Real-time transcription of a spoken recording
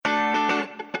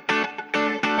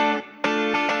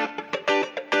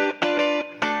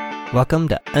Welcome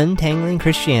to Untangling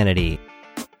Christianity.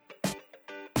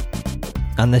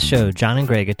 On this show, John and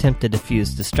Greg attempt to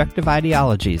diffuse destructive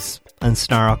ideologies,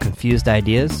 unsnarl confused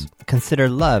ideas, consider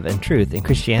love and truth in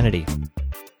Christianity.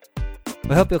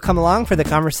 We hope you'll come along for the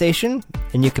conversation,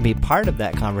 and you can be part of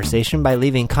that conversation by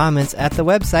leaving comments at the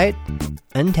website,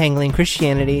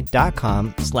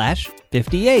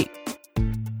 untanglingchristianity.com/58.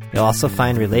 You'll also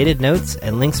find related notes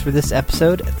and links for this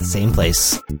episode at the same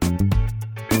place.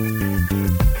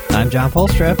 I'm John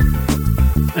Polstra.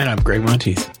 And I'm Greg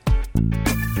Monteith.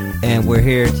 And we're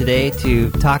here today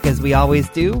to talk as we always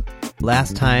do.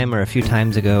 Last time, or a few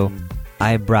times ago,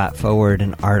 I brought forward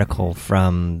an article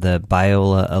from the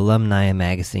Biola Alumni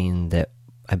magazine that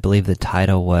I believe the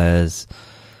title was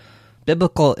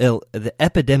The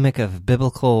Epidemic of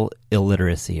Biblical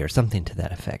Illiteracy, or something to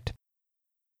that effect.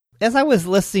 As I was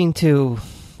listening to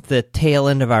the tail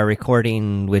end of our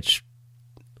recording, which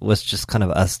was just kind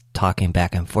of us talking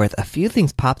back and forth, a few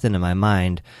things popped into my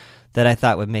mind that I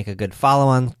thought would make a good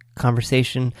follow-on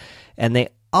conversation, and they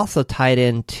also tied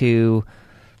into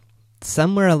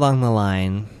somewhere along the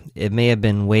line. It may have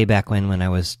been way back when I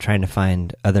was trying to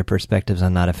find other perspectives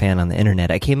on Not a Fan on the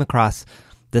internet. I came across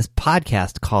this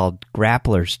podcast called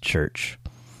Grappler's Church,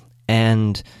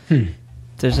 and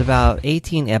there's about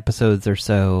 18 episodes or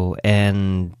so,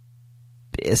 and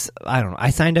I don't know. I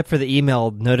signed up for the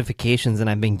email notifications, and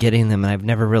I've been getting them, and I've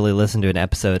never really listened to an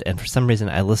episode. And for some reason,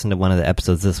 I listened to one of the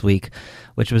episodes this week,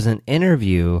 which was an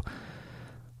interview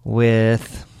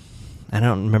with, I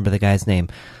don't remember the guy's name.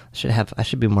 I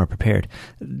should be more prepared.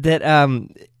 That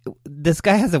this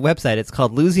guy has a website. It's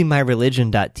called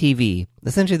losingmyreligion.tv.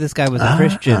 Essentially, this guy was a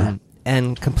Christian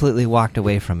and completely walked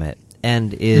away from it,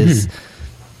 and he's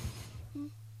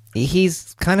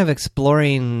kind of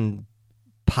exploring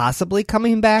possibly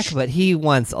coming back, but he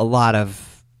wants a lot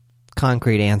of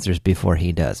concrete answers before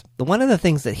he does. One of the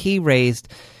things that he raised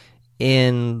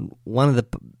in one of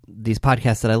these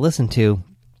podcasts that I listened to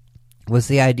was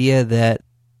the idea that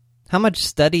how much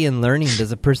study and learning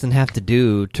does a person have to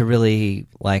do to really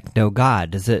know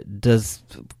God?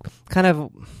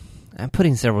 I'm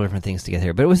putting several different things together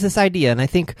here, but it was this idea, and I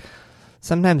think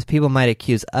sometimes people might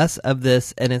accuse us of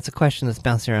this, and it's a question that's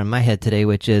bouncing around my head today,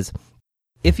 which is,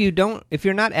 if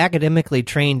you're not academically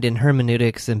trained in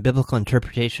hermeneutics and biblical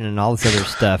interpretation and all this other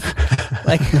stuff,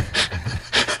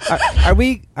 are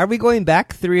we going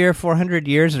back 300 or 400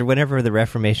 years or whenever the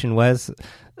Reformation was,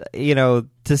 to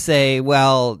say,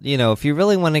 well, if you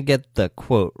really want to get the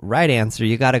quote right answer,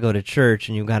 you got to go to church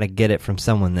and you got to get it from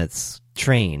someone that's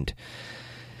trained.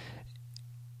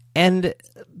 And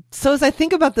so as I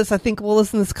think about this, I think, well,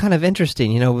 listen, this is kind of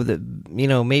interesting.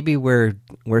 Maybe we're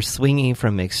swinging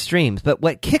from extremes. But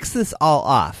what kicks this all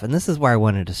off, and this is where I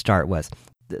wanted to start, was,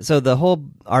 so the whole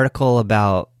article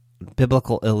about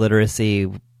biblical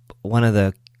illiteracy, one of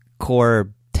the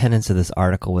core tenets of this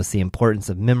article was the importance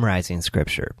of memorizing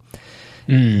Scripture.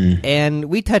 And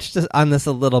we touched on this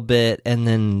a little bit and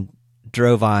then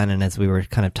drove on, and as we were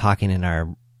kind of talking in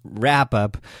our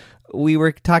wrap-up, we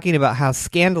were talking about how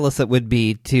scandalous it would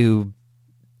be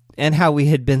and how we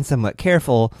had been somewhat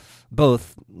careful,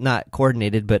 both not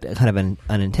coordinated but kind of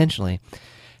unintentionally,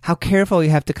 how careful you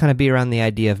have to kind of be around the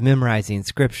idea of memorizing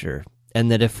Scripture,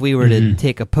 and that if we were to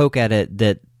take a poke at it,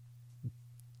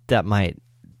 that might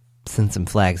send some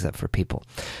flags up for people.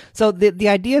 So the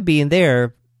idea being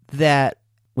there that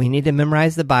we need to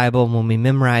memorize the Bible, and when we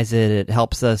memorize it, it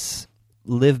helps us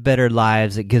live better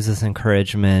lives, it gives us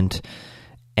encouragement,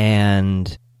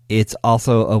 and it's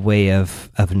also a way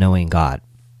of knowing God.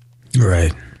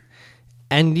 Right.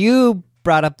 And you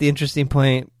brought up the interesting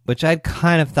point, which I'd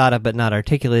kind of thought of but not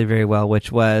articulated very well,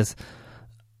 which was,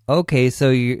 okay,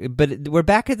 but we're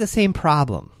back at the same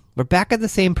problem. We're back at the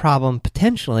same problem,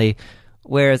 potentially,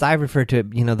 whereas I refer to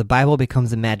it, the Bible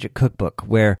becomes a magic cookbook,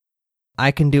 where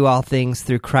I can do all things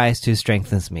through Christ who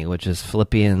strengthens me, which is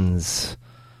Philippians...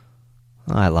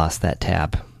 Oh, I lost that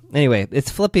tab. Anyway, it's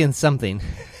Philippians something.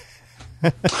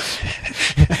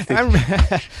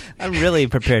 I'm really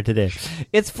prepared today.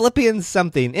 It's Philippians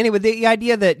something. Anyway, the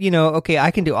idea that, okay,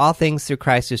 I can do all things through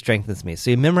Christ who strengthens me.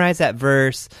 So you memorize that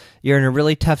verse, you're in a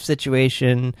really tough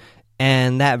situation,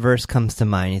 and that verse comes to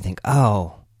mind. You think,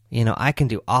 oh, I can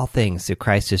do all things through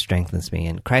Christ who strengthens me,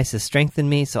 and Christ has strengthened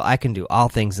me, so I can do all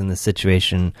things in this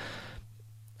situation.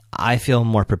 I feel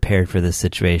more prepared for this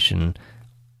situation.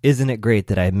 Isn't it great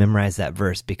that I memorized that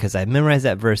verse? Because I memorized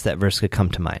that verse could come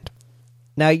to mind.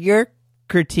 Now, your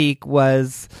critique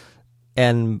was,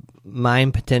 and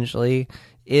mine potentially,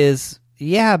 is,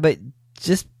 yeah, but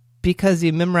just because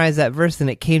you memorized that verse and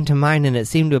it came to mind and it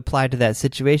seemed to apply to that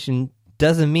situation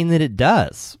doesn't mean that it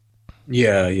does.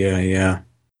 Yeah.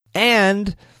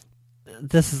 And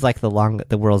this is like the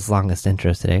world's longest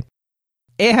intro today.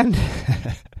 And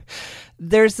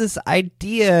there's this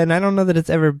idea, and I don't know that it's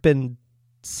ever been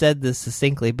said this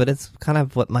succinctly, but it's kind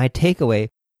of what my takeaway.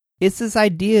 It's this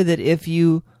idea that if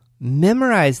you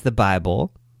memorize the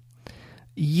Bible,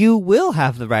 you will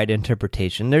have the right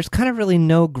interpretation. There's kind of really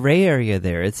no gray area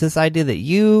there. It's this idea that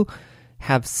you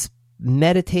have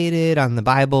meditated on the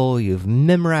Bible, you've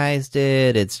memorized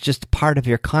it, it's just part of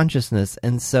your consciousness,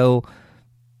 and so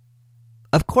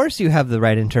of course you have the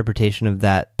right interpretation of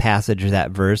that passage or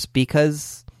that verse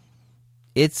because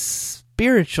it's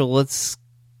spiritual. It's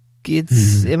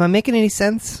Am I making any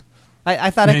sense? I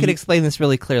thought I could explain this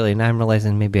really clearly, and now I'm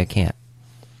realizing maybe I can't.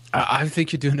 I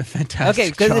think you're doing a fantastic job. Okay,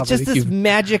 because it's just this you've...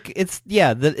 magic. It's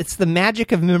the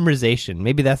magic of memorization.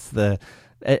 Maybe that's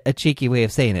a cheeky way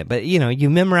of saying it, but you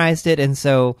memorized it, and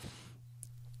so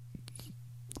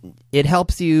it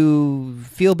helps you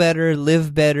feel better,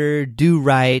 live better, do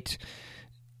right.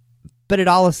 But it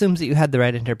all assumes that you had the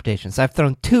right interpretation. So I've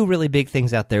thrown two really big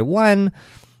things out there. One,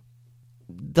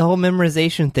 the whole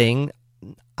memorization thing,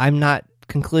 I'm not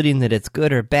concluding that it's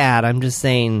good or bad. I'm just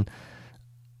saying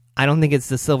I don't think it's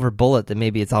the silver bullet that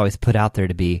maybe it's always put out there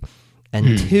to be.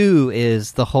 And two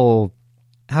is the whole,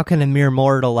 how can a mere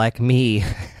mortal like me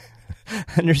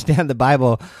understand the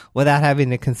Bible without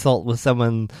having to consult with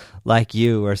someone like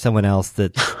you or someone else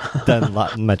that's done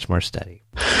much more study?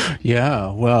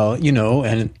 Yeah, well,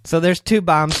 and so there's two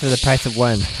bombs for the price of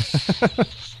one.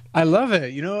 I love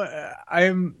it.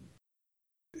 I'm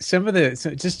some of the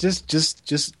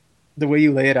just the way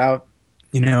you lay it out,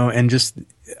 and just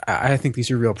I think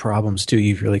these are real problems too.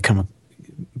 You've really come up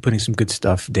putting some good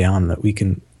stuff down that we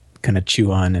can kind of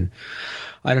chew on, and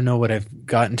I don't know what I've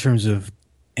got in terms of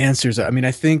answers. I mean,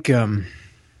 I think I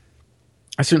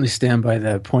certainly stand by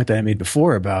the point that I made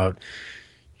before about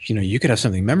you could have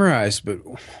something memorized, but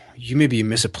you may be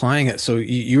misapplying it. So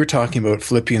you were talking about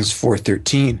Philippians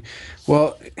 4:13.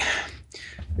 Well,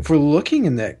 if we're looking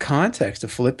in that context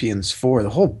of Philippians 4,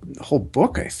 the whole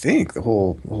book, I think, the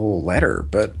whole letter,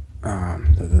 but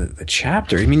the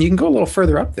chapter, I mean, you can go a little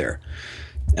further up there.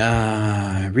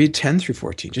 Read 10 through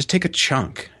 14. Just take a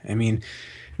chunk. I mean,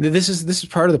 this is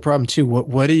part of the problem too.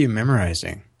 What are you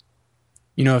memorizing?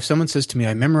 If someone says to me,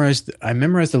 I memorized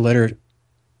the letter.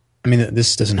 I mean,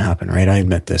 this doesn't happen, right? I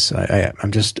admit this.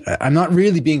 I'm not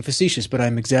really being facetious, but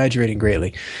I'm exaggerating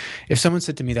greatly. If someone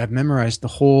said to me that I've memorized the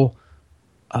whole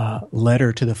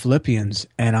letter to the Philippians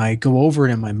and I go over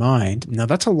it in my mind, now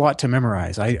that's a lot to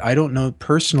memorize. I don't know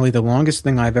personally. The longest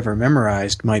thing I've ever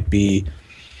memorized might be,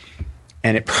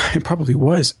 and it probably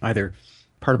was either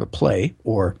part of a play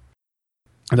or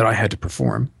that I had to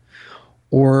perform,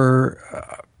 or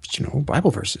Bible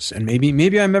verses. And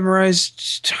maybe I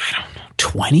memorized, I don't know,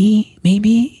 20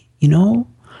 maybe, when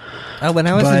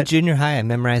I was in junior high, I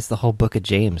memorized the whole book of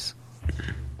James.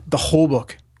 The whole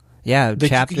book? Yeah,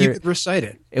 chapter. You could recite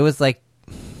it. It was like,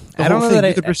 I don't know that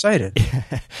you could recite it.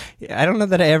 I don't know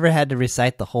that I ever had to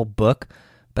recite the whole book,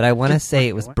 but I want to say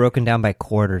it was broken down by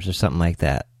quarters or something like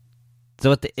that.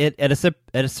 So at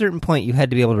a certain point, you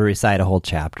had to be able to recite a whole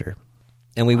chapter,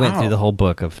 and we went through the whole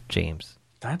book of James.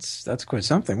 That's quite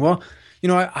something. Well,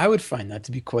 I would find that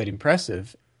to be quite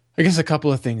impressive. I guess a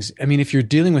couple of things. I mean, if you're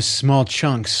dealing with small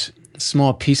chunks,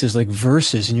 small pieces like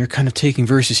verses, and you're kind of taking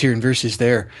verses here and verses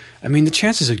there, I mean, the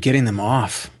chances of getting them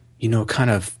off, kind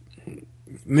of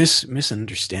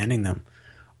misunderstanding them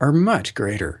are much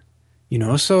greater.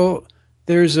 So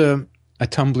there's a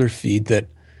Tumblr feed that,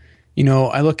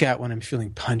 I look at when I'm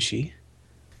feeling punchy.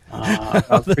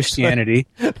 Of Christianity.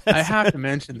 I have to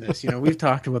mention this. We've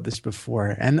talked about this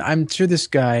before, and I'm sure this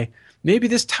guy, maybe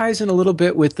this ties in a little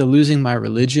bit with the Losing My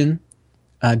Religion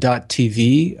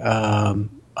 .tv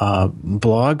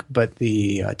blog, but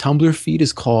the Tumblr feed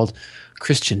is called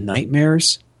Christian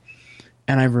Nightmares.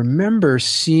 And I remember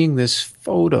seeing this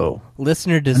photo.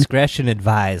 Listener discretion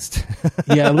advised.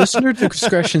 Yeah, listener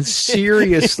discretion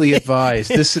seriously advised.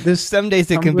 This some days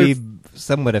it can be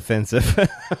somewhat offensive.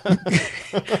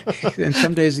 And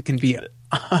some days it can be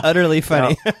utterly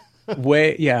funny.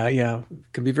 It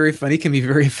can be very funny, can be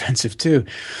very offensive too.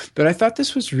 But I thought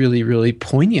this was really, really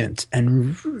poignant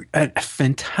and a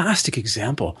fantastic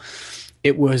example.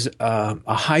 It was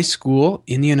a high school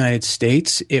in the United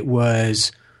States. It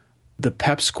was the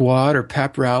pep squad or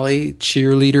pep rally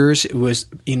cheerleaders. It was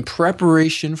in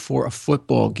preparation for a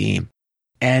football game,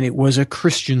 and it was a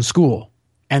Christian school.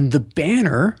 And the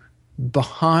banner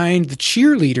behind the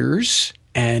cheerleaders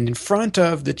and in front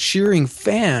of the cheering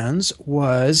fans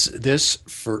was this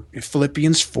for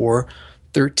Philippians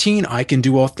 4:13. I can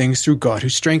do all things through God who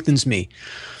strengthens me.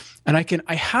 And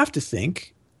I have to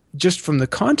think just from the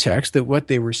context that what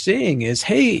they were saying is,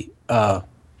 hey,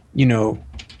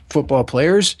 football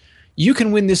players, you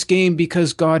can win this game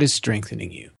because God is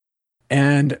strengthening you.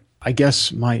 And I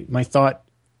guess my thought,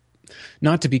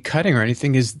 not to be cutting or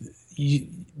anything, is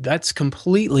that's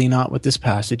completely not what this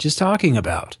passage is talking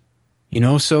about.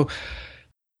 So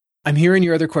I'm hearing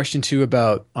your other question too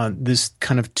about this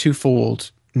kind of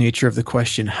twofold nature of the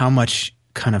question: how much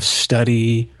kind of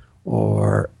study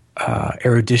or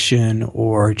erudition,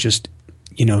 or just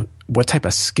what type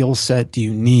of skill set do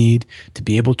you need to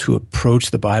be able to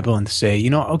approach the Bible and say,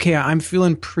 okay, I'm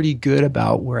feeling pretty good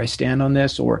about where I stand on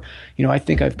this, or I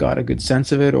think I've got a good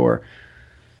sense of it. Or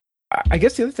I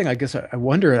guess the other thing I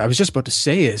wonder, I was just about to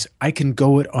say, is I can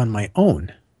go it on my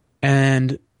own.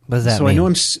 And what does that so mean?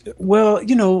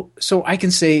 I know so I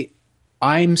can say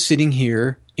I'm sitting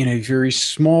here in a very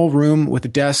small room with a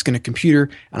desk and a computer,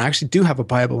 and I actually do have a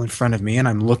Bible in front of me, and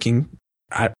I'm looking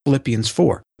at Philippians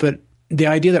 4. But the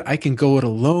idea that I can go it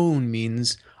alone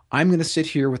means I'm going to sit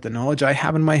here with the knowledge I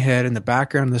have in my head and the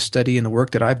background, the study, and the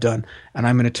work that I've done, and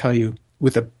I'm going to tell you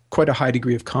with quite a high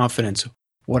degree of confidence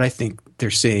what I think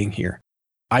they're saying here.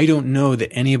 I don't know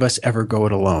that any of us ever go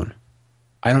it alone.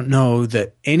 I don't know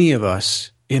that any of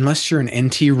us, unless you're an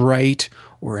N.T. Wright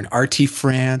or an R.T.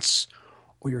 France,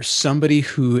 or you're somebody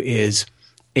who is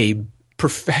a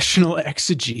professional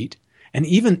exegete, and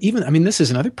even I mean, this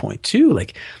is another point too,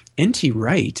 like N.T.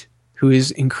 Wright, who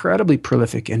is incredibly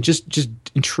prolific and just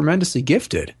tremendously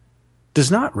gifted, does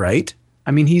not write.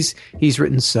 I mean, he's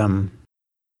written some,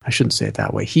 I shouldn't say it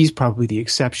that way, he's probably the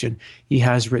exception. He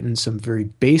has written some very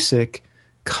basic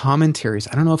commentaries.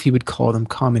 I don't know if he would call them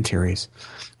commentaries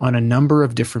on a number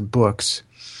of different books.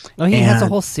 Oh, he has a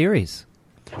whole series.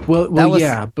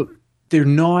 Yeah, but they're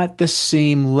not the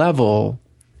same level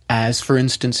as, for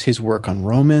instance, his work on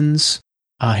Romans,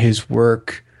 his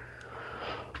work.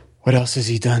 What else has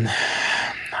he done?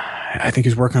 I think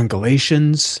his work on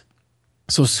Galatians.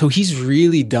 So he's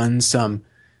really done some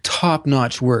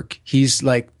top-notch work. He's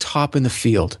like top in the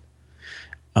field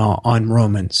on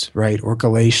Romans, right, or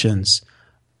Galatians.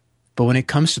 But when it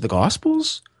comes to the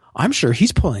Gospels, I'm sure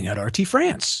he's pulling out R.T.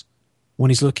 France when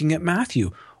he's looking at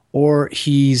Matthew, or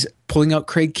he's pulling out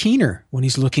Craig Keener when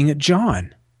he's looking at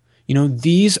John.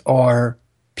 These are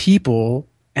people,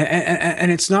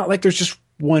 and it's not like there's just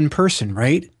one person,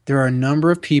 right? There are a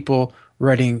number of people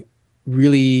writing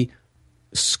really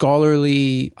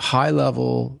scholarly,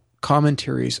 high-level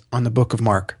commentaries on the book of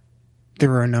Mark.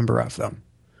 There are a number of them,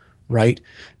 right?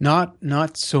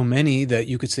 Not so many that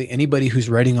you could say anybody who's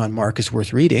writing on Mark is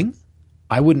worth reading.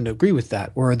 I wouldn't agree with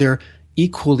that. Or they're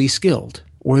equally skilled,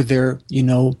 or they're,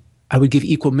 I would give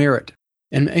equal merit.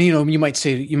 And you might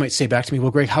say back to me,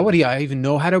 well, Greg, how would I even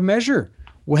know how to measure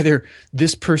whether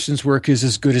this person's work is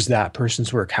as good as that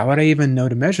person's work? How would I even know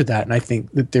to measure that? And I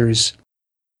think that there's,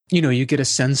 you get a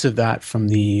sense of that from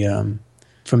the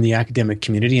academic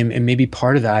community. And maybe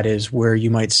part of that is where you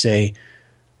might say,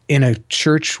 in a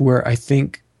church where I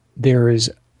think there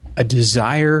is a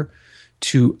desire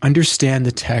to understand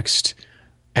the text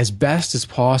as best as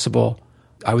possible,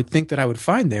 I would think that I would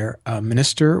find there a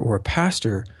minister or a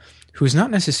pastor who is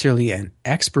not necessarily an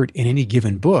expert in any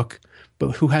given book,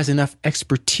 but who has enough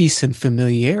expertise and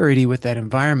familiarity with that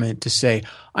environment to say,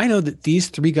 I know that these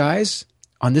three guys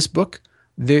on this book,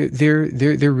 they're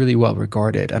really well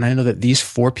regarded, and I know that these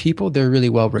four people, they're really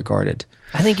well regarded.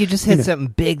 I think you just hit something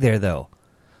big there, though.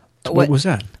 What was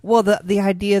that? Well, the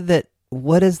idea that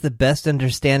what is the best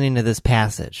understanding of this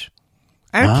passage?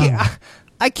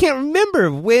 I can't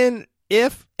remember when,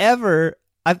 if ever,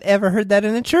 I've ever heard that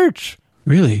in a church.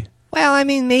 Really? Well, I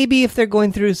mean, maybe if they're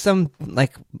going through some,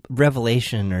 like,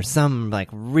 revelation or some, like,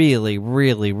 really,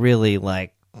 really, really,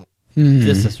 like,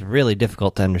 this is really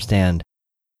difficult to understand.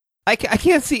 I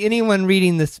can't see anyone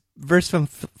reading this verse from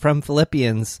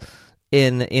Philippians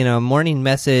in a morning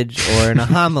message or in a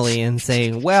homily and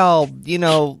saying, well,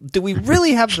 do we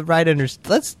really have the right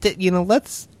let's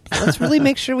really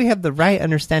make sure we have the right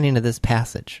understanding of this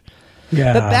passage.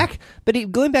 Yeah.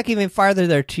 But going back even farther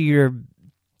there to your,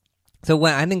 so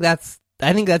when I think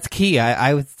that's key.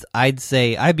 I'd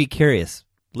say I'd be curious,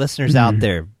 listeners out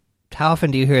there, how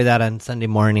often do you hear that on Sunday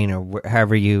morning or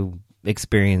however you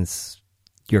experience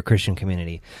your Christian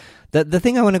community? The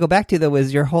thing I want to go back to, though,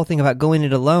 is your whole thing about going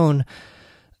it alone.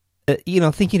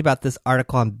 Thinking about this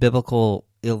article on biblical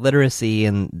illiteracy,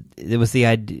 and it was the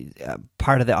idea.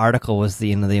 Part of the article was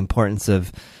the importance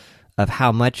of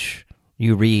how much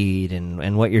you read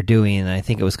and what you're doing. And I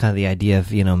think it was kind of the idea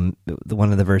of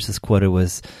one of the verses quoted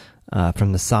was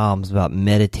from the Psalms about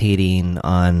meditating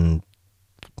on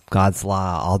God's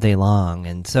law all day long.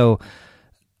 And so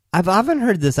I've often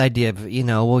heard this idea of,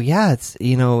 well, yeah, it's,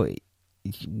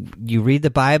 you read the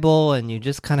Bible and you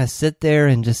just kind of sit there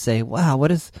and just say, wow,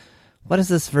 what is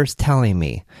this verse telling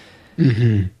me?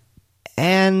 Mm-hmm.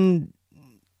 And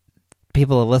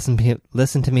people who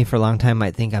listened to me for a long time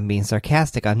might think I'm being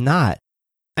sarcastic. I'm not.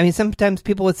 I mean, sometimes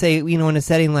people would say, in a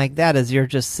setting like that, as you're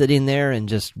just sitting there and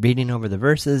just reading over the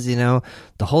verses, the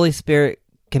Holy Spirit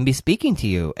can be speaking to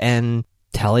you and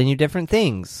telling you different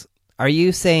things. Are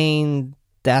you saying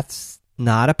that's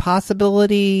not a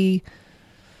possibility?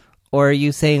 Or are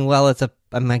you saying, well,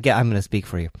 I'm going to speak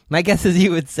for you. My guess is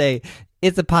you would say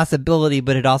it's a possibility,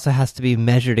 but it also has to be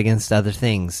measured against other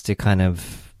things to kind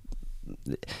of,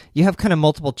 you have kind of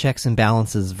multiple checks and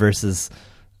balances versus,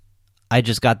 I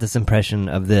just got this impression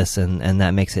of this and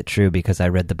that makes it true because I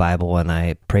read the Bible and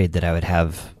I prayed that I would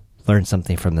have learned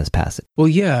something from this passage. Well,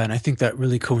 yeah, and I think that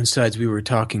really coincides. We were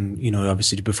talking,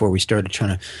 obviously before we started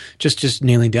trying to just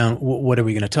nailing down what are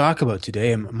we going to talk about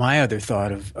today. And my other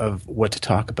thought of what to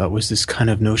talk about was this kind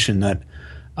of notion that,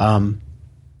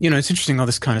 it's interesting all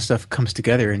this kind of stuff comes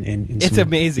together in it's some,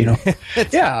 amazing.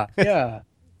 Yeah.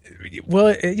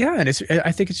 Well, yeah, and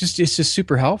I think it's just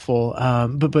super helpful.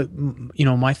 But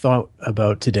my thought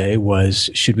about today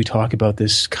was, should we talk about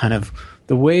this kind of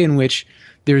the way in which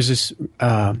there's this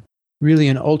really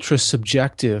an ultra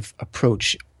subjective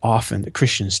approach often that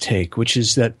Christians take, which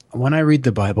is that when I read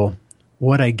the Bible,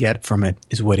 what I get from it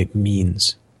is what it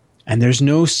means, and there's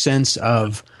no sense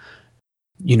of,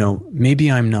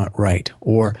 maybe I'm not right,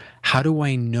 or how do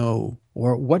I know,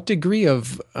 or what degree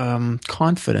of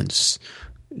confidence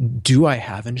do I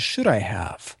have and should I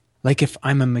have? Like if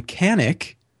I'm a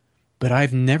mechanic, but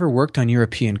I've never worked on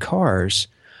European cars,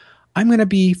 I'm going to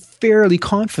be fairly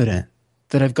confident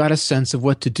that I've got a sense of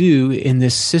what to do in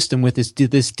this system with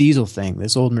this diesel thing,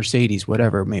 this old Mercedes,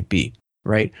 whatever it may be,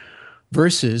 right?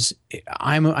 Versus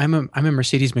I'm a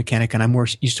Mercedes mechanic and I'm more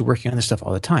used to working on this stuff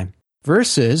all the time.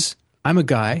 Versus I'm a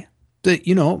guy that,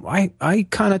 I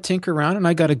kind of tinker around and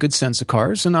I got a good sense of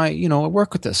cars and I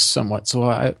work with this somewhat. So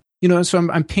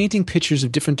I'm painting pictures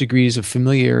of different degrees of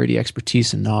familiarity,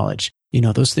 expertise, and knowledge.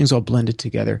 Those things all blended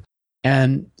together.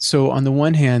 And so on the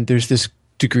one hand, there's this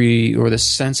degree or this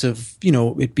sense of,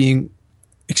 it being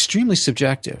extremely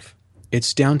subjective.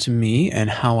 It's down to me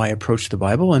and how I approach the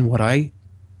Bible, and what I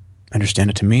understand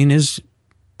it to mean is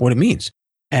what it means.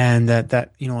 And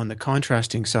that on the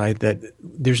contrasting side, that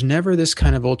there's never this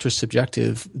kind of ultra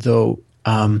subjective, though,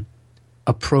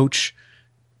 approach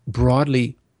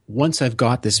broadly once I've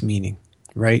got this meaning,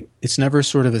 right? It's never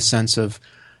sort of a sense of,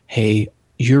 hey,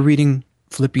 you're reading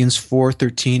Philippians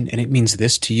 4:13 and it means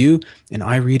this to you, and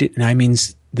I read it and I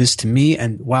means this to me,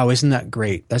 and wow, isn't that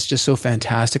great? That's just so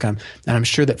fantastic. I'm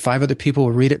sure that 5 other people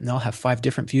will read it and they'll have 5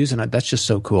 different views, and that's just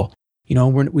so cool.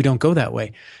 We don't go that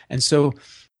way. And so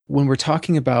when we're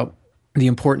talking about the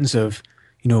importance of,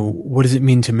 what does it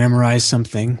mean to memorize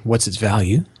something? What's its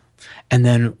value? And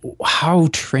then how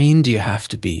trained do you have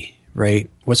to be, right?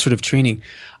 What sort of training?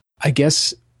 I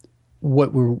guess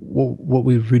what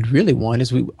we would really want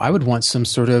is I would want some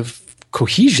sort of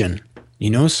cohesion,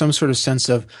 some sort of sense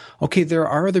of, okay, there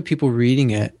are other people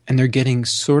reading it and they're getting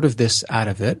sort of this out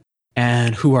of it.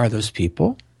 And who are those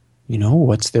people?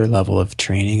 What's their level of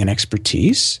training and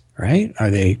expertise, right? Are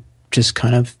they just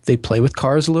they play with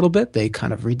cars a little bit? They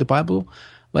kind of read the Bible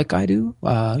like I do,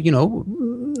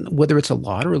 whether it's a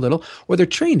lot or a little, or they're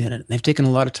trained in it. They've taken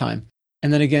a lot of time.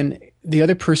 And then again, the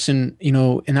other person,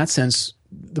 in that sense,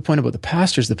 the point about the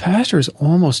pastor is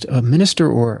almost a minister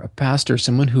or a pastor,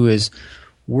 someone who is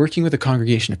working with a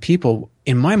congregation of people,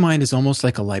 in my mind, is almost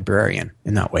like a librarian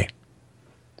in that way.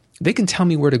 They can tell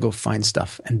me where to go find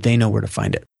stuff, and they know where to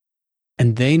find it.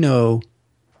 And they know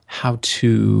how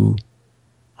to,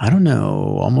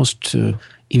 almost to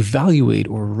evaluate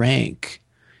or rank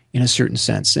in a certain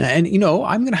sense. And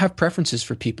I'm going to have preferences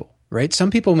for people, right?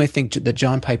 Some people may think that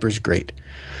John Piper's great.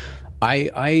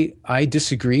 I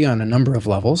disagree on a number of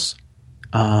levels,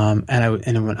 and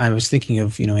I was thinking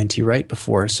of N.T. Wright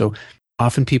before. So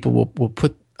often people will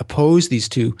oppose these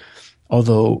two,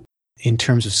 although in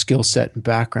terms of skill set and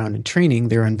background and training,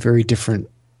 they're on very different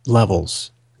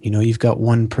levels. You've got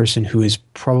one person who is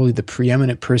probably the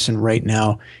preeminent person right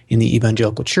now in the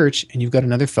evangelical church, and you've got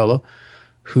another fellow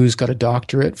who's got a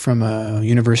doctorate from a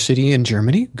university in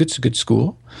Germany, good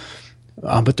school.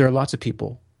 But there are lots of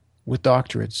people with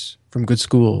doctorates from good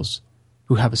schools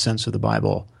who have a sense of the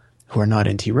Bible who are not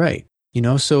N.T. Wright.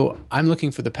 So I'm looking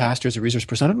for the pastor as a resource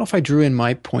person. I don't know if I drew in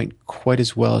my point quite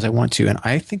as well as I want to, and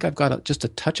I think I've got just a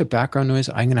touch of background noise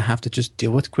I'm going to have to just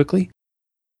deal with quickly.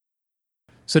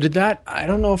 So I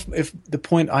don't know if the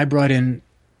point I brought in,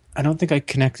 I don't think I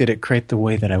connected it quite the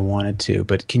way that I wanted to,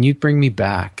 but can you bring me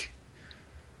back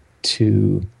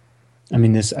to, I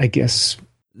mean, this, I guess.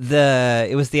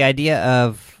 It was the idea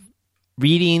of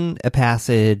reading a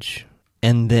passage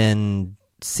and then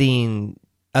seeing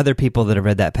other people that have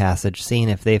read that passage, seeing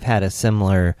if they've had a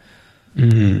similar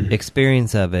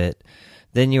experience of it.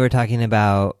 Then you were talking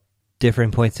about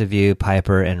different points of view,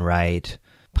 Piper and Wright.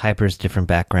 Piper's different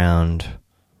background,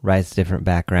 Wright's different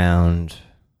background.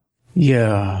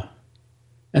 Yeah.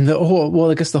 And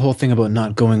I guess the whole thing about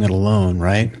not going it alone,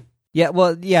 right? Yeah,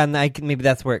 well, yeah, and maybe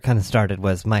that's where it kind of started,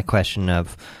 was my question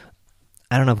of,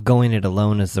 I don't know if going it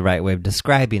alone is the right way of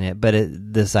describing it, but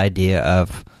this idea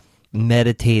of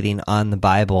meditating on the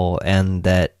Bible and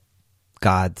that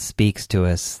God speaks to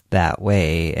us that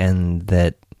way, and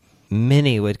that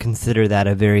many would consider that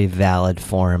a very valid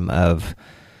form of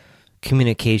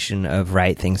communication of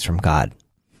right things from God.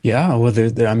 Yeah, well,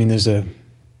 there's a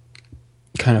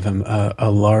kind of a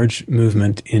large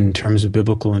movement in terms of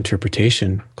biblical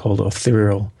interpretation called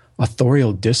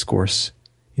authorial discourse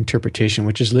interpretation,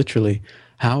 which is literally,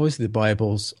 how is the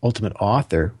Bible's ultimate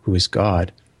author, who is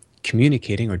God,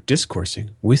 communicating or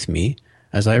discoursing with me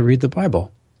as I read the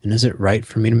Bible? And is it right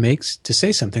for me to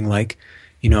say something like,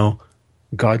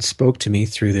 God spoke to me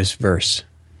through this verse?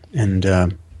 And,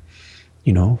 a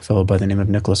fellow by the name of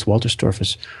Nicholas Walterstorff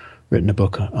has written a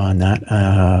book on that,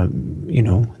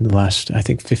 in the last, I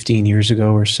think, 15 years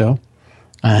ago or so.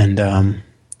 And, a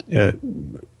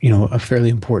fairly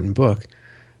important book.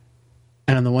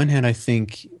 And on the one hand, I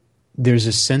think there's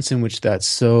a sense in which that's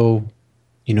so,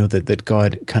 that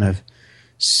God kind of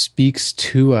speaks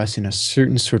to us in a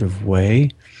certain sort of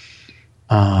way.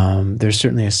 There's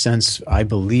certainly a sense, I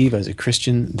believe, as a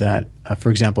Christian, that,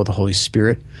 for example, the Holy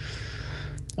Spirit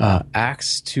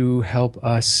acts to help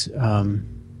us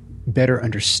better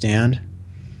understand.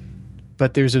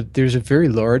 But there's a very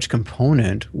large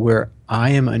component where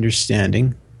I am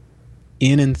understanding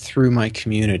in and through my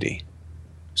community.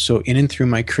 So in and through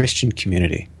my Christian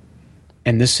community.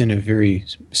 And this in a very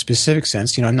specific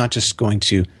sense. I'm not just going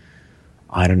to,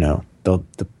 I don't know,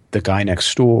 the guy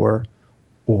next door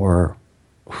or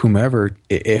whomever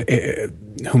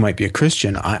who might be a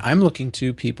Christian. I'm looking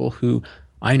to people who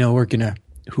I know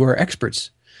who are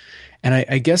experts. And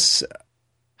I guess,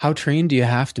 how trained do you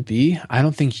have to be? I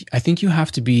think you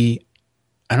have to be,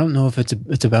 I don't know if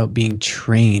it's about being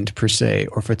trained per se,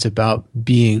 or if it's about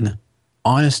being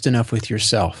honest enough with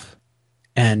yourself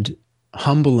and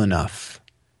humble enough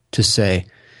to say,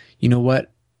 you know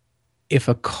what, if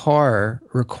a car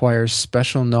requires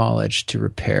special knowledge to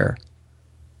repair,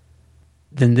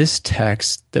 then this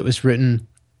text that was written,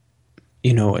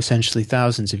 essentially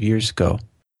thousands of years ago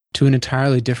to an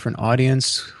entirely different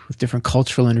audience with different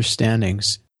cultural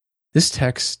understandings, this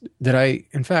text that I,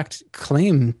 in fact,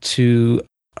 claim to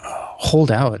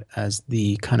hold out as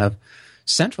the kind of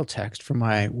central text for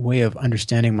my way of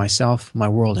understanding myself, my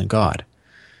world, and God,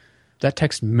 that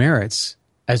text merits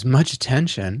as much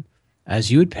attention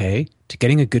as you would pay to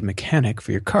getting a good mechanic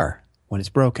for your car when it's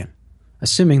broken,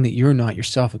 assuming that you're not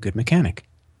yourself a good mechanic.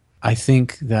 I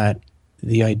think that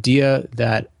the idea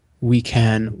that we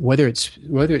can, whether it's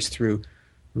through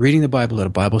reading the Bible at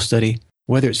a Bible study,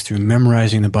 whether it's through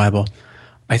memorizing the Bible,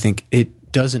 I think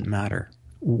it doesn't matter.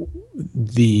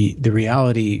 The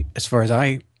reality, as far as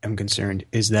I am concerned,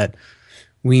 is that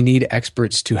we need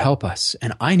experts to help us,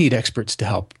 and I need experts to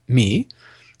help me.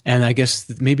 And I guess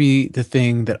maybe the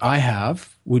thing that I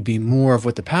have would be more of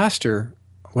what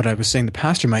I was saying the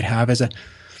pastor might have, as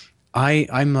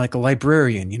I'm like a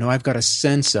librarian, I've got a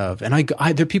sense of, and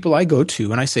there are people I go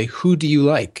to and I say, who do you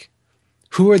like?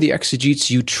 Who are the exegetes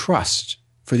you trust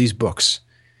for these books?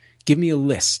 Give me a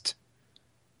list.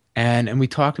 And we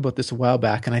talked about this a while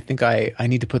back, and I think I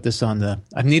need to put this on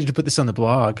I've needed to put this on the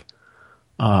blog,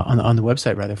 on the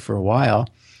website rather, for a while,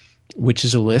 which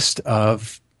is a list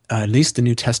of at least the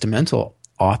New Testamental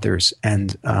authors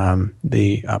and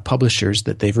the publishers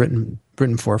that they've written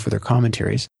for their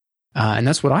commentaries. And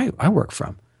that's what I work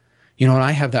from. And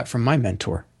I have that from my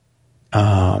mentor,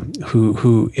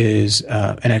 who is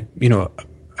a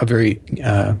very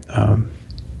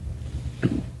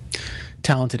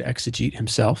talented exegete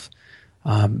himself,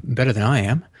 better than I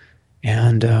am.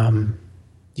 And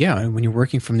when you're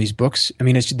working from these books,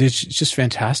 it's just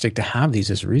fantastic to have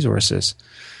these as resources.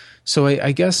 So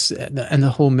I guess, and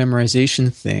the whole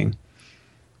memorization thing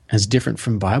is different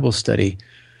from Bible study.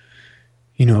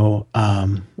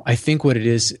 I think what it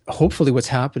is, hopefully what's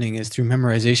happening is through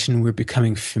memorization, we're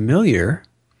becoming familiar,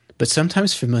 but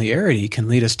sometimes familiarity can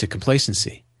lead us to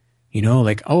complacency.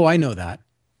 Like, oh, I know that.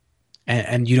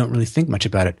 And you don't really think much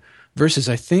about it. Versus,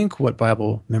 I think what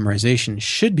Bible memorization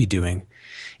should be doing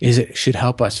is it should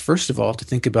help us, first of all, to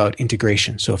think about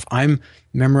integration. So if I'm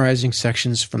memorizing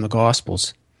sections from the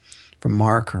Gospels, from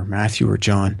Mark or Matthew or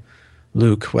John,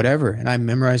 Luke, whatever, and I'm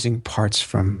memorizing parts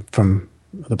from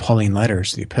the Pauline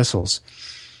letters, the epistles,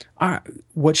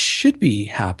 what should be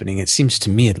happening, it seems to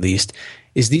me at least,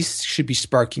 is these should be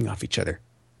sparking off each other,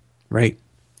 right?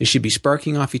 They should be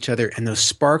sparking off each other, and those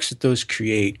sparks that those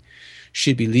create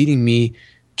should be leading me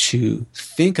to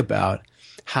think about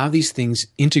how these things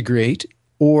integrate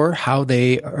or how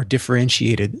they are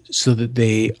differentiated so that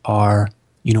they are,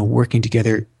 working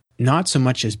together, not so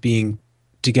much as being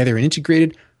together and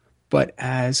integrated, but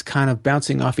as kind of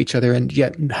bouncing off each other and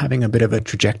yet having a bit of a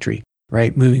trajectory,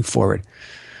 right? Moving forward.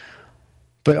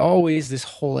 But always this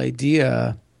whole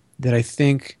idea that I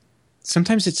think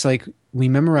sometimes it's like we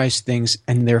memorize things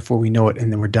and therefore we know it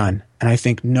and then we're done. And I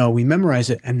think, no, we memorize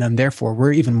it and then therefore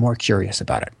we're even more curious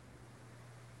about it.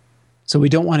 So we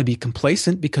don't want to be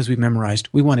complacent because we've memorized.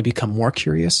 We want to become more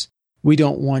curious. We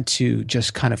don't want to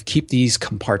just kind of keep these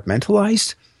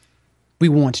compartmentalized. We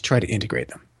want to try to integrate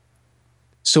them.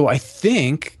 So I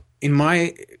think in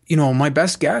my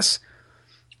best guess,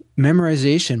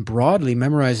 memorization, broadly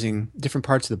memorizing different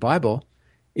parts of the Bible,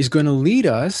 is going to lead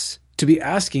us to be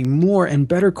asking more and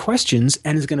better questions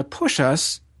and is going to push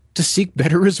us to seek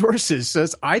better resources. So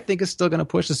I think it's still going to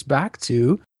push us back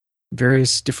to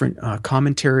various different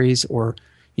commentaries or,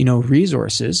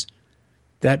 resources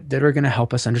that are going to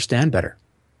help us understand better.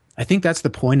 I think that's the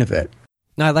point of it.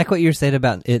 No, I like what you're saying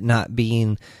about it not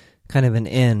being kind of an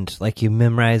end, like you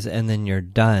memorize and then you're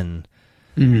done.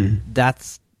 Mm-hmm.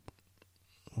 That's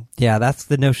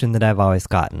the notion that I've always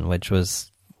gotten, which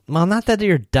was, well, not that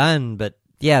you're done, but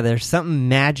yeah, there's something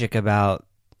magic about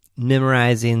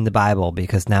memorizing the Bible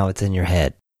because now it's in your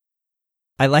head.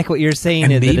 I like what you're saying,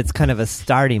 that it's kind of a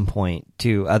starting point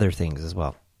to other things as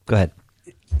well. Go ahead.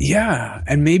 Yeah,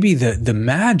 and maybe the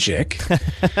magic,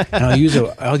 and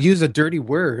I'll use a dirty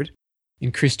word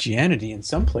in Christianity. In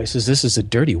some places, this is a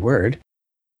dirty word.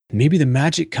 Maybe the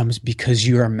magic comes because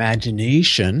your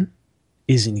imagination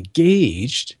is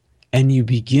engaged and you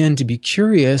begin to be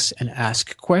curious and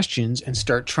ask questions and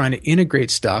start trying to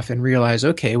integrate stuff and realize,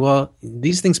 okay, well,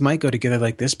 these things might go together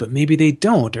like this, but maybe they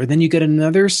don't. Or then you get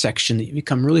another section that you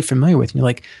become really familiar with and you're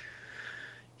like,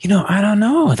 I don't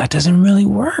know, that doesn't really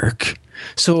work.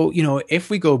 So, if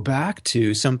we go back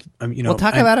to some, we'll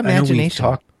talk about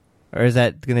imagination. Or is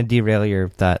that going to derail your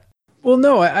thought? Well,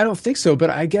 no, I don't think so. But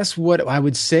I guess what I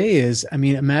would say is,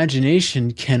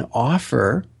 imagination can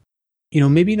offer,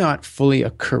 maybe not fully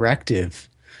a corrective,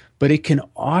 but it can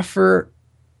offer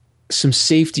some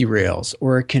safety rails,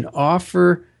 or it can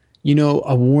offer,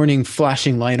 a warning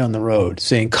flashing light on the road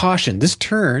saying, caution, this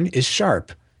turn is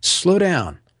sharp, slow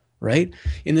down, right?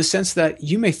 In the sense that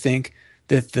you may think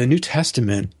that the New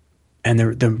Testament and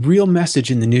the real message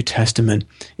in the New Testament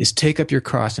is take up your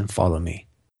cross and follow me.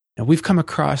 Now, we've come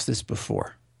across this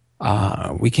before.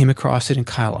 We came across it in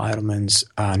Kyle Idleman's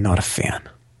Not a Fan.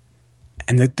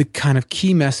 And the kind of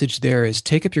key message there is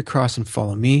take up your cross and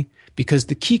follow me, because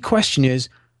the key question is,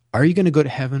 are you going to go to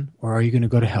heaven or are you going to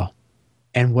go to hell?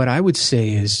 And what I would say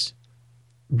is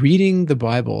reading the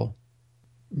Bible,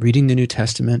 reading the New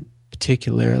Testament,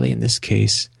 particularly in this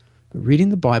case, but reading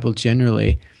the Bible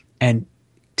generally and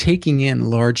taking in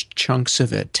large chunks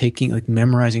of it,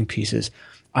 memorizing pieces,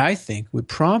 I think would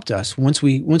prompt us once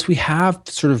we have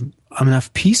sort of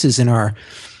enough pieces in our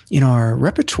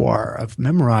repertoire of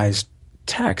memorized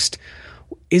text,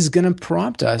 is going to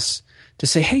prompt us to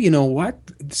say, hey, you know what?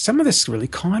 Some of this really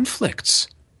conflicts.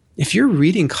 If you're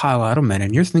reading Kyle Idleman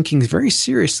and you're thinking very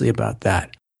seriously about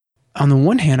that, on the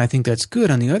one hand, I think that's good.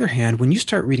 On the other hand, when you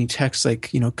start reading texts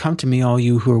like, come to me, all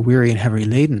you who are weary and heavy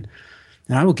laden,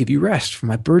 and I will give you rest, for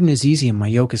my burden is easy and my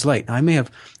yoke is light. Now,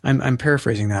 I'm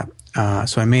paraphrasing that,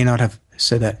 so I may not have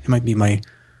said that. It might be my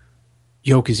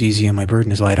yoke is easy and my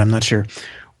burden is light. I'm not sure.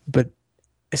 But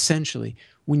essentially,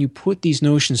 when you put these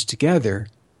notions together,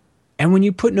 and when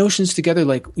you put notions together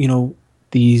like,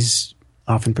 these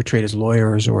often portrayed as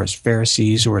lawyers or as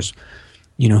Pharisees or as,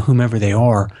 whomever they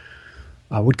are,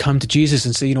 would come to Jesus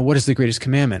and say, what is the greatest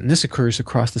commandment? And this occurs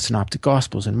across the Synoptic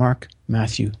Gospels in Mark,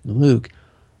 Matthew, and Luke.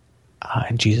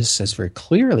 And Jesus says very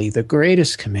clearly, the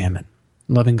greatest commandment,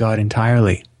 loving God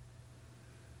entirely.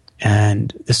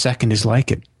 And the second is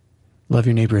like it, love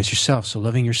your neighbor as yourself. So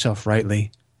loving yourself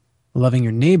rightly, loving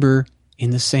your neighbor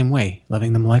in the same way,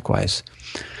 loving them likewise.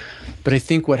 But I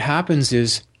think what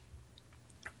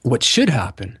should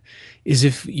happen is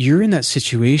if you're in that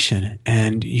situation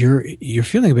and you're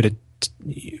feeling a bit of,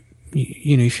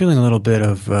 you're feeling a little bit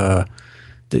of,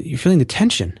 you're feeling the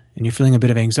tension and you're feeling a bit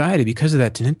of anxiety because of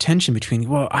that tension between,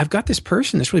 well, I've got this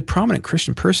person, this really prominent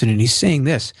Christian person, and he's saying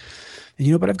this.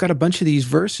 And, but I've got a bunch of these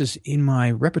verses in my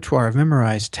repertoire of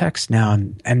memorized texts now,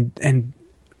 and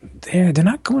they're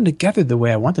not going together the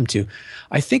way I want them to.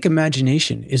 I think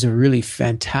imagination is a really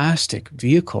fantastic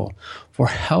vehicle for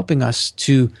helping us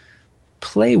to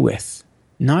play with,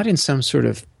 not in some sort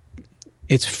of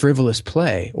it's frivolous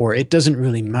play, or it doesn't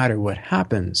really matter what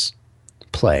happens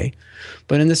play,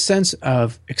 but in the sense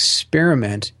of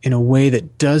experiment in a way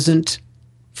that doesn't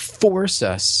force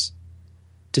us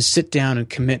to sit down and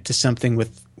commit to something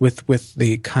with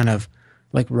the kind of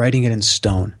like writing it in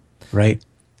stone, right?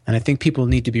 And I think people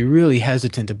need to be really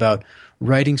hesitant about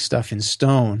writing stuff in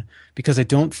stone, because I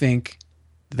don't think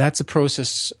that's a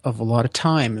process of a lot of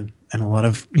time and a lot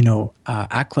of,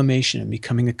 acclimation and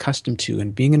becoming accustomed to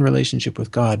and being in relationship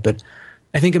with God. But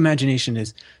I think imagination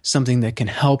is something that can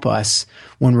help us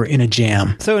when we're in a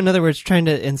jam. So in other words,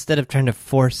 instead of trying to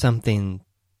force something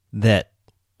that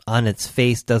on its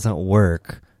face doesn't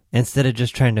work, instead of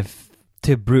just trying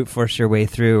to brute force your way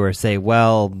through or say,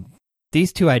 well,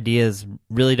 these two ideas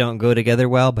really don't go together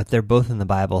well, but they're both in the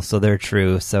Bible, so they're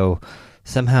true. So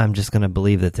somehow I'm just going to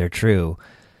believe that they're true.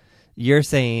 You're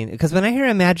saying, because when I hear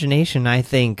imagination, I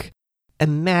think,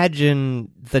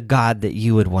 imagine the God that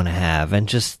you would want to have, and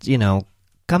just,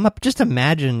 just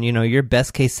imagine, your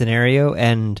best case scenario,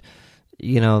 and,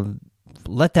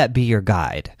 let that be your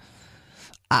guide.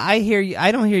 I hear you.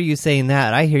 I don't hear you saying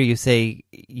that. I hear you say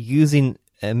using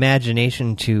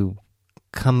imagination to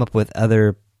come up with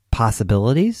other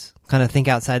possibilities, kind of think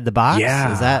outside the box.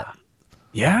 Yeah. Is that?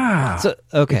 Yeah. So,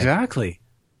 okay. Exactly.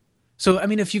 So, I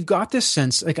mean, if you've got this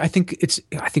sense, I think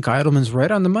Eidelman's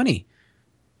right on the money.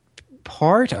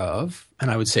 Part of, and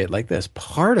I would say it like this,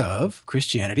 part of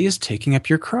Christianity is taking up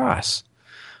your cross.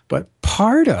 But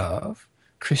part of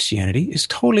Christianity is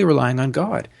totally relying on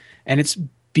God. And it's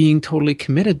being totally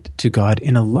committed to God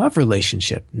in a love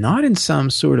relationship, not in some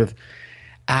sort of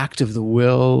act of the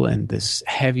will and this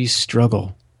heavy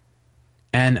struggle.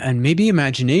 And maybe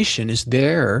imagination is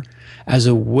there as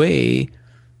a way,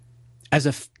 as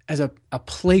a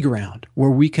playground where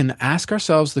we can ask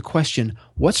ourselves the question,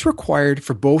 what's required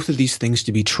for both of these things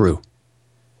to be true?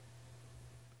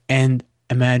 And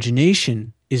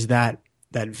imagination is that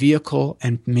vehicle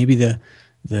and maybe the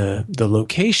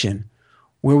location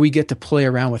where we get to play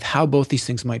around with how both these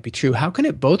things might be true. How can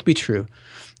it both be true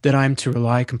that I'm to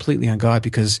rely completely on God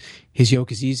because his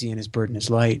yoke is easy and his burden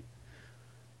is light,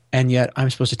 and yet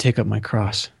I'm supposed to take up my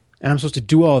cross? And I'm supposed to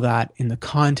do all that in the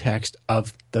context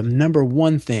of the number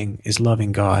one thing is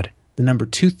loving God. The number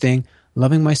two thing,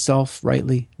 loving myself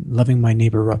rightly, loving my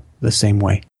neighbor the same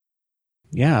way.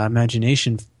 Yeah,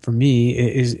 imagination for me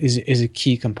is a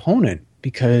key component,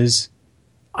 because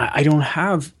I don't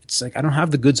have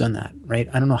the goods on that, right?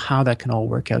 I don't know how that can all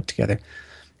work out together.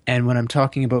 And when I'm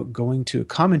talking about going to a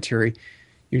commentary,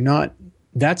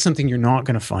 that's something you're not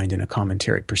going to find in a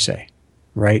commentary per se,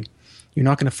 right? You're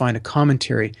not going to find a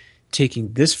commentary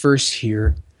taking this verse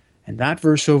here and that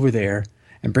verse over there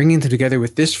and bringing them together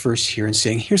with this verse here and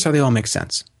saying, here's how they all make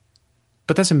sense.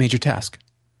 But that's a major task.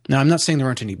 Now, I'm not saying there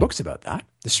aren't any books about that.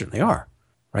 There certainly are,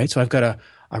 right? So I've got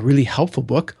a really helpful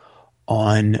book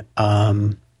on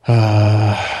the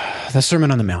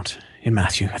Sermon on the Mount in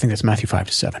Matthew. I think that's Matthew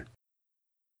 5-7.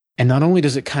 And not only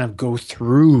does it kind of go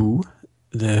through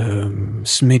the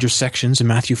major sections in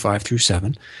Matthew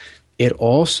 5-7, it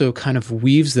also kind of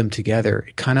weaves them together.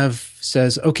 It kind of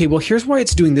says, okay, well, here's why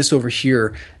it's doing this over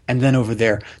here and then over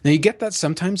there. Now, you get that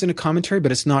sometimes in a commentary,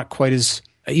 but it's not quite as,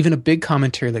 even a big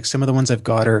commentary, like some of the ones I've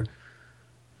got are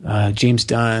James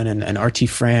Dunn and R.T.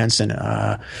 France and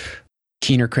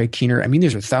Craig Keener. I mean,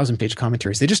 these are 1,000-page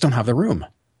commentaries. They just don't have the room.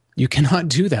 You cannot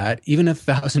do that, even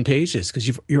 1,000 pages,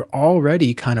 because you're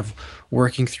already kind of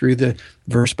working through the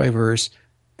verse by verse,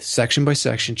 section by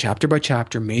section, chapter by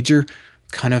chapter, major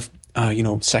kind of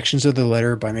sections of the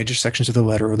letter by major sections of the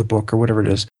letter or the book or whatever it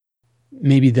is.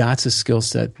 Maybe that's a skill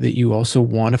set that you also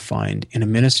want to find in a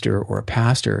minister or a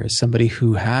pastor, as somebody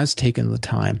who has taken the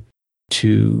time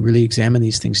to really examine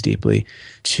these things deeply,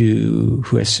 who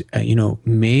has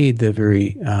made the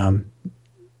very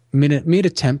made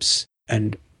attempts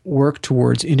and work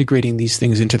towards integrating these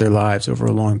things into their lives over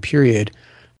a long period,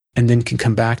 and then can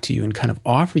come back to you and kind of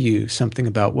offer you something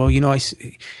about, well,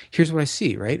 here's what I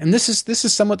see, right? And this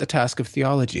is somewhat the task of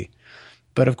theology.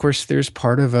 But of course, there's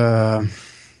part of the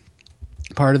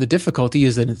difficulty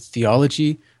is that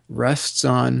theology rests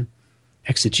on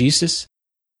exegesis,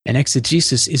 and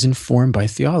exegesis is informed by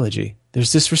theology.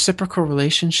 There's this reciprocal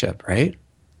relationship, right?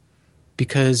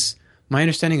 Because my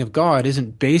understanding of God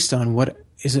isn't based on what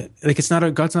is it like. It's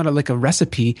not God's not like a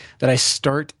recipe that I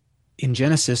start in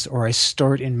Genesis or I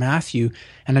start in Matthew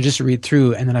and I just read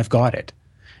through and then I've got it.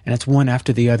 And it's one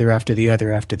after the other, after the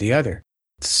other, after the other.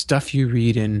 Stuff you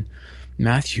read in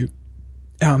Matthew.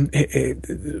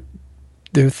 There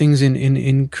are things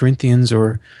in Corinthians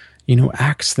or,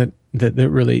 Acts that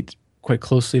relate quite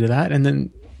closely to that. And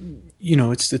then,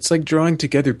 it's like drawing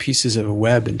together pieces of a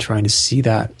web and trying to see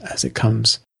that as it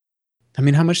comes. I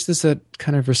mean, how much does that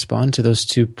kind of respond to those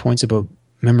 2 points about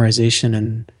memorization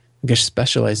and, I guess,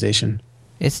 specialization?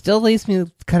 It still leaves me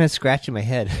kind of scratching my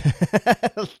head.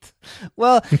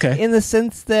 Well, okay. In the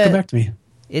sense that come back to me.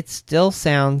 It still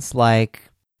sounds like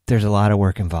there's a lot of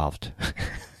work involved.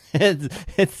 As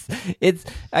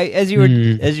you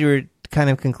were kind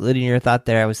of concluding your thought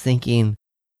there, I was thinking,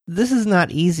 this is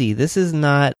not easy. This is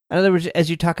not, in other words, as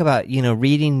you talk about,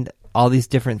 reading all these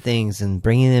different things and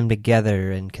bringing them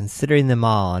together and considering them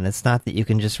all, and it's not that you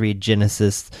can just read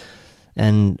Genesis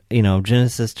and,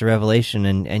 Genesis to Revelation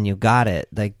and you got it.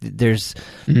 Like, there's,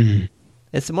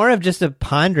 it's more of just a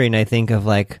pondering, I think, of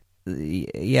like,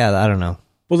 yeah, I don't know.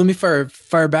 Well, let me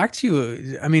fire back to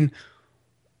you. I mean,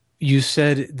 you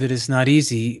said that it's not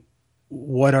easy.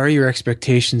 What are your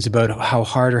expectations about how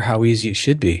hard or how easy it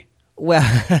should be? Well,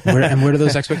 where do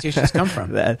those expectations come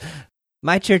from?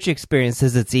 My church experience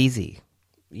says it's easy.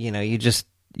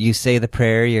 You say the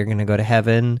prayer, you're going to go to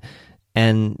heaven,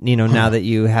 and now that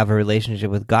you have a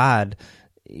relationship with God,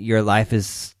 your life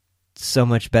is so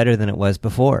much better than it was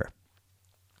before.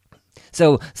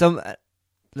 So I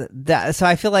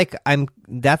feel like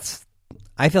that's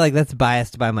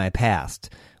biased by my past,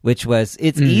 which was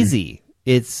it's easy.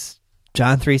 It's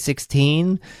John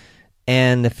 3:16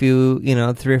 and a few,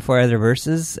 3 or 4 other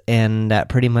verses, and that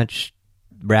pretty much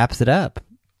wraps it up.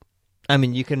 I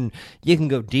mean, you can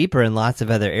go deeper in lots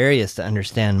of other areas to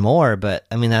understand more, but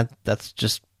I mean that's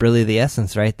just really the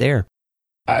essence right there.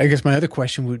 I guess my other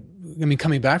question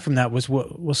coming back from that was,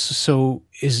 so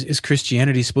is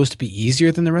Christianity supposed to be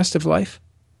easier than the rest of life?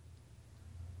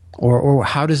 Or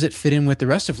how does it fit in with the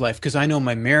rest of life? Because I know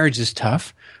my marriage is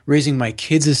tough, raising my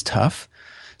kids is tough,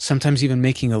 sometimes even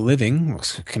making a living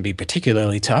can be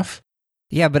particularly tough.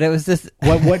 Yeah, but it was this.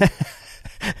 What?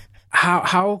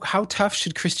 How tough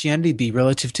should Christianity be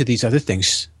relative to these other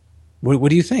things? What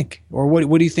do you think? Or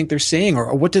what do you think they're saying?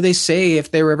 Or what do they say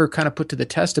if they were ever kind of put to the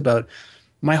test about,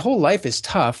 my whole life is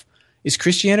tough. Is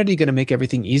Christianity going to make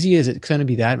everything easy? Is it going to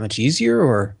be that much easier?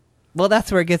 Or... Well,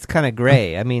 that's where it gets kind of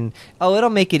gray. I mean, it'll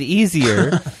make it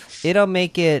easier. It'll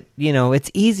make it,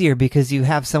 it's easier because you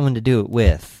have someone to do it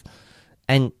with.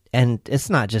 And it's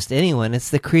not just anyone, it's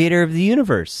the creator of the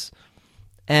universe.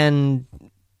 And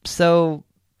so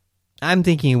I'm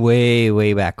thinking way,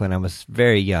 way back when I was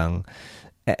very young,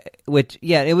 it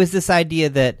was this idea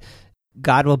that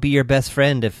God will be your best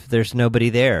friend if there's nobody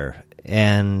there,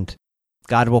 and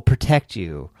God will protect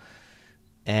you.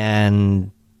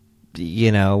 And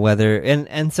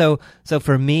so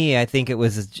for me, I think it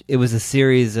was a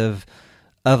series of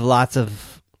lots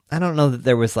of, I don't know that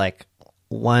there was like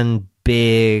one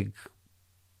big,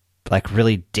 like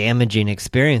really damaging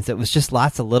experience. It was just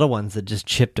lots of little ones that just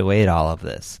chipped away at all of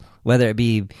this, whether it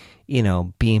be,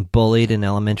 being bullied in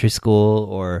elementary school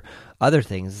or other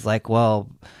things. It's like,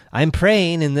 well, I'm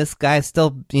praying and this guy's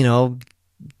still,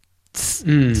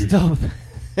 still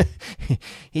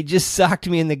he just socked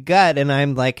me in the gut, and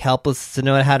I'm like helpless to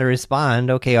know how to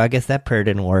respond. Okay, well, I guess that prayer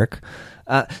didn't work.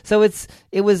 So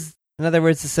it was, in other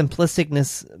words, the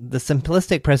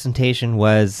simplistic presentation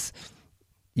was,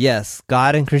 yes,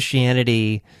 God and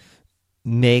Christianity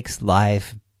makes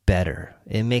life better.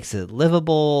 It makes it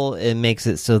livable. It makes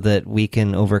it so that we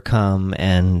can overcome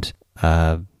and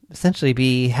essentially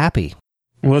be happy.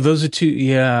 Well, those are two.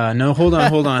 Yeah, no, hold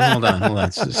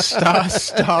on.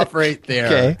 Stop right there.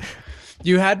 Okay.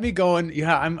 You had me going.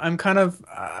 Yeah, I'm kind of,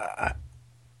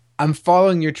 I'm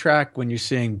following your track when you're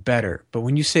saying better, but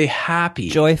when you say happy,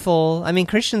 joyful. I mean,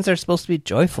 Christians are supposed to be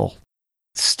joyful.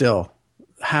 Still,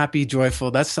 happy,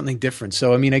 joyful. That's something different.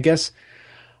 So, I mean, I guess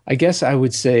I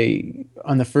would say,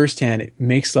 on the first hand, it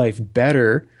makes life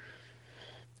better.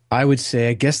 I would say,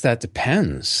 I guess that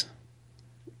depends.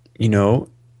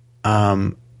 Does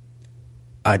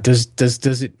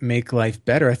it make life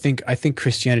better? I think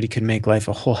Christianity can make life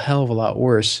a whole hell of a lot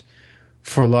worse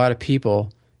for a lot of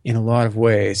people in a lot of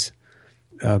ways.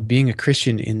 Being a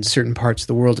Christian in certain parts of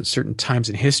the world at certain times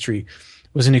in history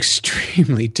was an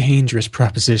extremely dangerous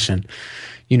proposition.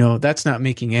 That's not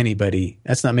making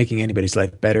anybody's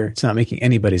life better. It's not making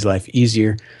anybody's life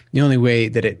easier. The only way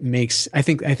that it makes, I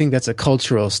think that's a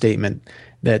cultural statement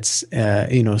that's,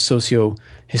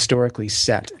 socio-historically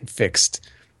set and fixed.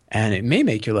 And it may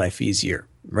make your life easier,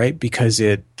 right? Because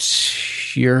it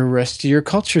your rest of your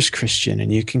culture's Christian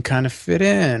and you can kind of fit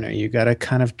in, or you got a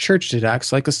kind of church that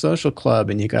acts like a social club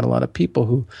and you got a lot of people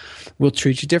who will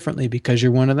treat you differently because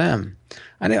you're one of them.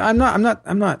 And I'm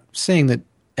not saying that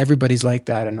everybody's like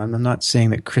that, and I'm not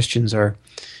saying that Christians are,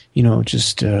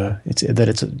 just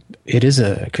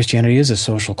Christianity is a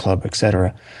social club,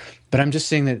 etc. But I'm just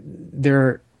saying that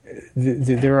there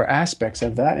are aspects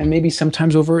of that, and maybe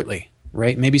sometimes overtly,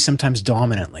 right? Maybe sometimes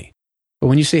dominantly. But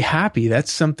when you say happy,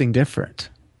 that's something different,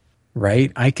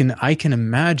 right? I can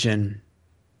imagine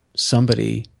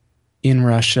somebody in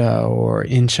Russia or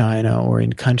in China or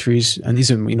in countries, and these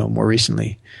are more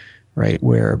recently, right,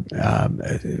 where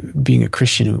being a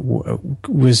Christian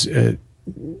was a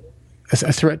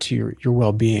threat to your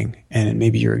well-being and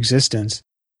maybe your existence.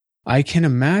 I can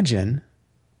imagine,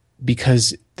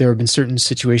 because there have been certain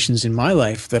situations in my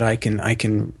life that I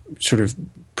can sort of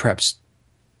perhaps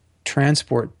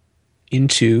transport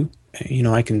into,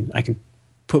 I can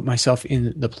put myself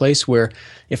in the place where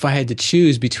if I had to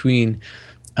choose between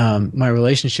my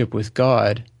relationship with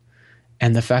God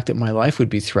and the fact that my life would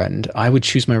be threatened, I would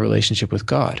choose my relationship with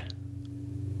God.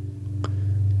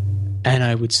 And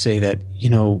I would say that,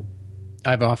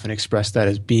 I've often expressed that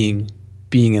as being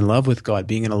in love with God,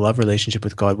 being in a love relationship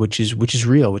with God, which is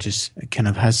real, which is kind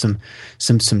of has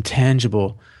some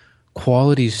tangible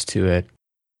qualities to it.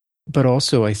 But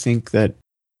also I think that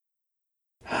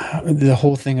the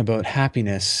whole thing about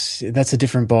happiness, that's a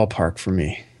different ballpark for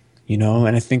me,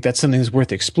 and I think that's something that's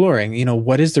worth exploring.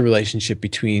 What is the relationship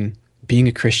between being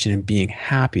a Christian and being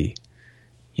happy?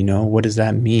 What does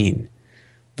that mean?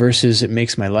 Versus it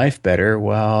makes my life better.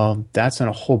 Well, that's on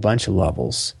a whole bunch of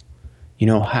levels.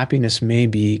 Happiness may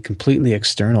be completely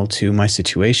external to my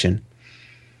situation.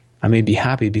 I may be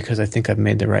happy because I think I've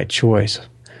made the right choice,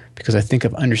 because I think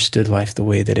I've understood life the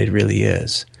way that it really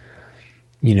is.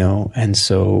 And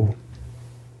so,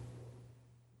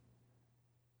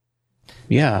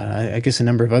 yeah, I guess a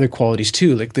number of other qualities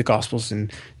too, like the Gospels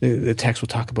and the text will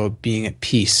talk about being at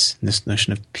peace, this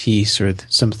notion of peace, or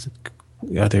some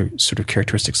other sort of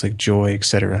characteristics like joy,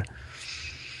 etc.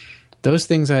 Those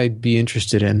things I'd be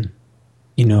interested in,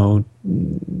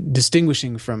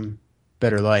 distinguishing from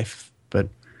better life. But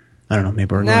I don't know,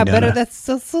 maybe we're going down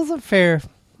those are fair.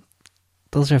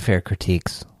 Those are fair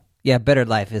critiques. Yeah, better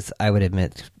life is, I would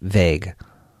admit, vague.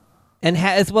 And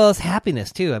as well as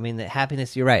happiness, too. I mean, that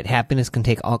happiness, you're right. Happiness can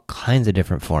take all kinds of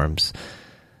different forms.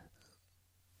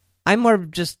 I'm more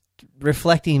just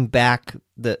reflecting back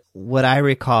what I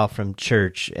recall from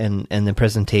church and the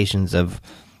presentations of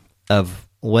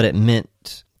what it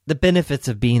meant, the benefits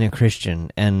of being a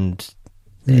Christian and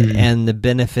the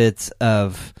benefits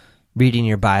of reading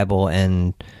your Bible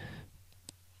and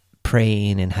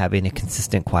praying and having a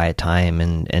consistent quiet time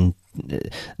and in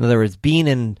other words, being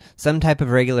in some type of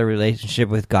regular relationship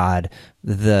with God.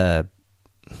 The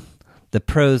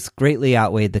pros greatly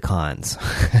outweighed the cons.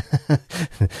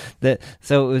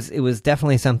 So it was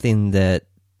definitely something that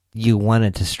you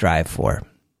wanted to strive for.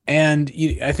 And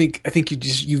I think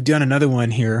you've done another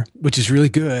one here, which is really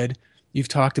good. You've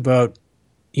talked about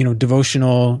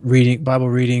devotional reading, Bible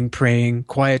reading, praying,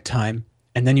 quiet time,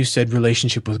 and then you said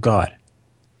relationship with God.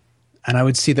 And I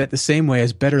would see that the same way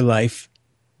as better life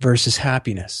versus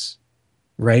happiness,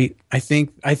 right? I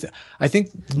think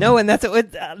no, and that's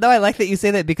what. No, I like that you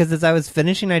say that, because as I was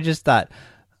finishing, I just thought,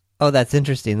 oh, that's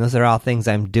interesting. Those are all things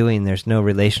I'm doing. There's no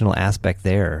relational aspect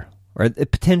there, or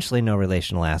potentially no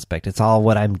relational aspect. It's all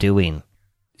what I'm doing.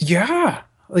 Yeah,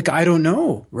 like I don't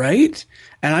know, right?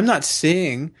 And I'm not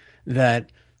saying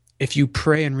that if you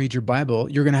pray and read your Bible,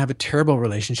 you're going to have a terrible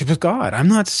relationship with God. I'm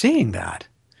not saying that.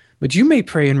 But you may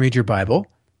pray and read your Bible,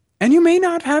 and you may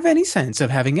not have any sense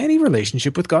of having any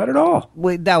relationship with God at all.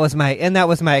 Well, that was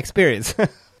my experience.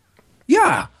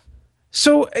 Yeah.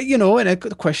 So, and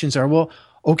the questions are, well,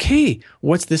 okay,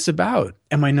 what's this about?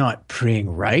 Am I not praying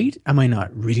right? Am I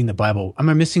not reading the Bible? Am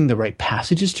I missing the right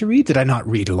passages to read? Did I not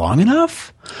read long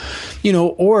enough?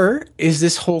 Or is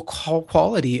this whole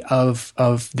quality of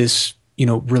this,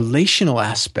 relational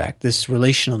aspect, this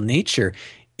relational nature,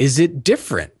 is it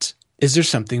different? Is there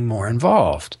something more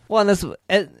involved? Well, as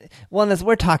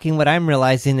we're talking, what I'm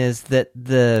realizing is that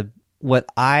what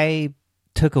I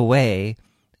took away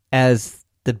as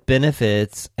the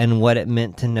benefits and what it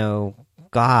meant to know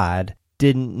God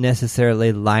didn't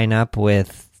necessarily line up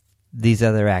with these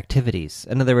other activities.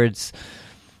 In other words,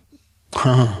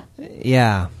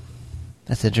 yeah,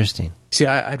 that's interesting. See,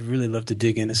 I'd really love to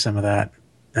dig into some of that.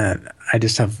 I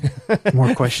just have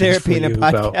more questions Therapy for you in a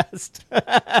podcast.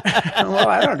 Well,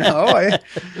 I don't know.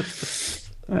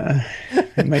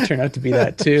 It might turn out to be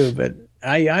that too, but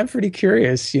I'm pretty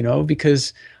curious,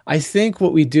 because I think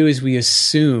what we do is we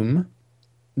assume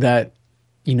that,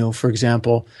 for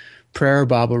example, prayer,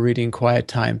 Bible reading, quiet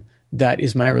time, that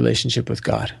is my relationship with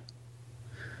God.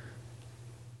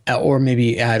 Or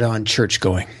maybe add on church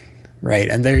going, right?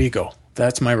 And there you go.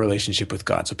 That's my relationship with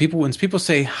God. So when people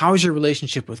say, how's your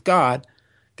relationship with God?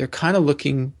 They're kind of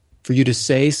looking for you to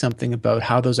say something about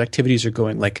how those activities are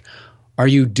going. Like, are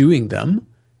you doing them?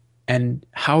 And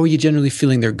how are you generally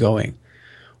feeling they're going?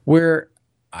 Where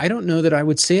I don't know that I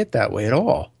would say it that way at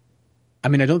all. I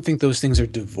mean, I don't think those things are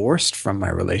divorced from my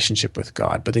relationship with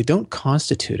God, but they don't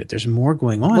constitute it. There's more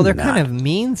going on. Well, they're than kind that. of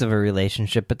means of a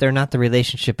relationship, but they're not the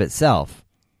relationship itself.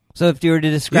 So if you were to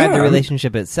describe the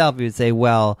relationship itself, you would say,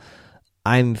 well,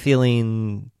 I'm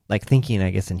feeling, like thinking,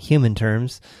 I guess, in human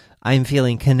terms, I'm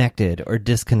feeling connected or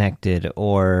disconnected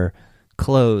or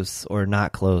close or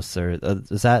not close. Or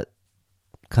is that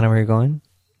kind of where you're going?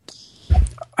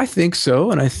 I think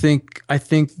so. And I think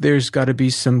there's got to be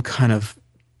some kind of,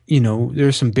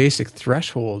 there's some basic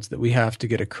thresholds that we have to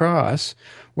get across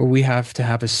where we have to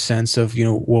have a sense of,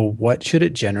 well, what should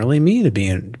it generally mean to be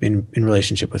in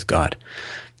relationship with God?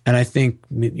 And I think,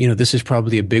 this is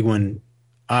probably a big one.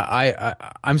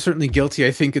 I'm certainly guilty,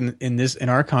 I think, in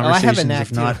our conversations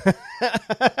of not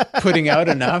putting out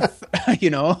enough,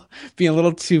 being a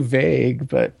little too vague,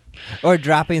 but. Or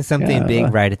dropping something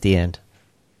big right at the end.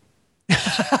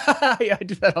 Yeah, I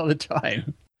do that all the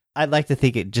time. I'd like to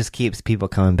think it just keeps people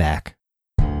coming back.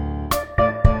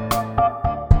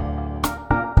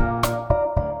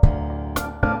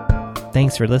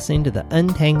 Thanks for listening to the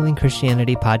Untangling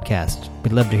Christianity podcast.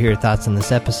 We'd love to hear your thoughts on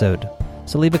this episode.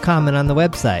 So leave a comment on the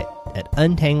website at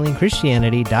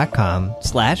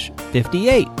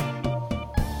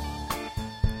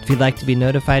untanglingchristianity.com/58. If you'd like to be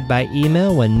notified by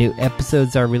email when new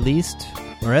episodes are released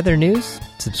or other news,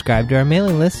 subscribe to our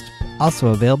mailing list, also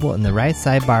available in the right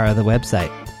sidebar of the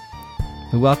website.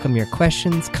 We welcome your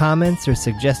questions, comments, or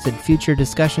suggested future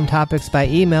discussion topics by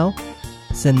email.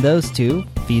 Send those to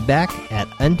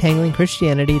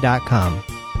feedback@untanglingchristianity.com.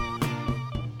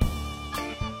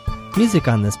 Music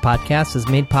on this podcast is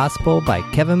made possible by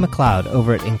Kevin MacLeod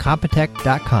over at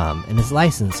Incompetech.com and is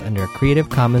licensed under a Creative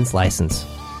Commons license.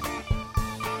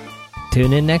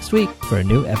 Tune in next week for a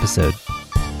new episode.